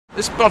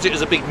This budget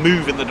is a big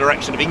move in the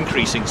direction of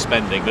increasing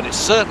spending, but it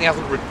certainly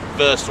hasn't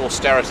reversed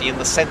austerity in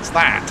the sense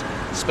that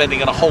spending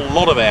in a whole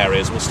lot of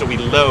areas will still be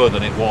lower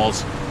than it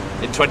was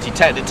in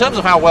 2010. In terms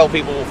of how well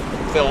people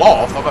feel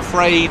off, I'm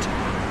afraid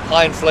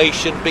high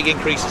inflation, big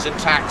increases in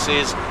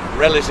taxes,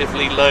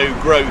 relatively low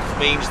growth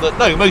means that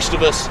no, most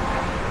of us,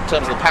 in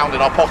terms of the pound in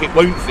our pocket,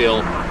 won't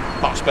feel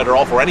much better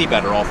off or any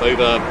better off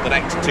over the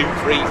next 2,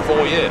 3,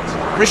 4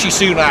 years. Rishi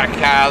Sunak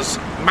has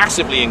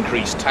massively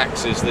increased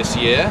taxes this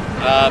year.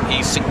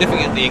 He's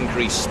significantly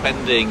increased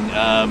spending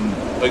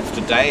both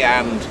today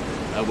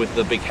and with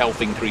the big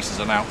health increases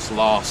announced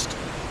last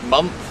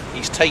month.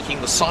 He's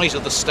taking the size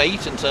of the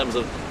state in terms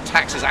of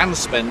taxes and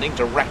spending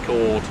to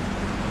record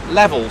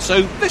levels.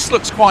 So this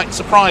looks quite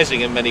surprising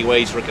in many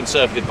ways for a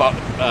Conservative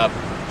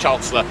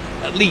Chancellor,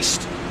 at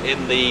least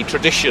in the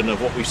tradition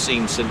of what we've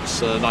seen since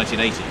the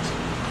 1980s.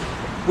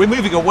 We're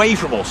moving away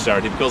from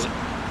austerity because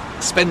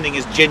spending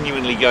is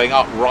genuinely going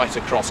up right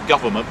across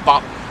government,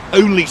 but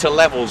only to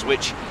levels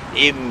which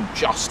in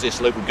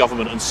justice, local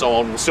government and so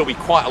on will still be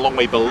quite a long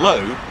way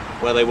below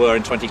where they were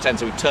in 2010.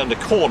 So we've turned a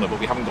corner, but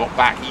we haven't got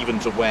back even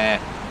to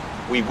where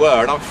we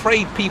were. And I'm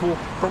afraid people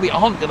probably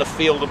aren't going to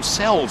feel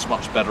themselves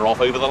much better off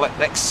over the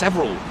next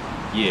several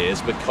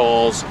years,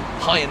 because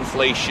high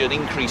inflation,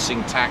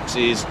 increasing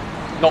taxes,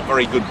 not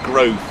very good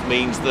growth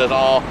means that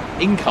our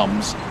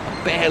incomes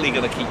are barely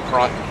going to keep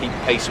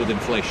pace with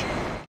inflation.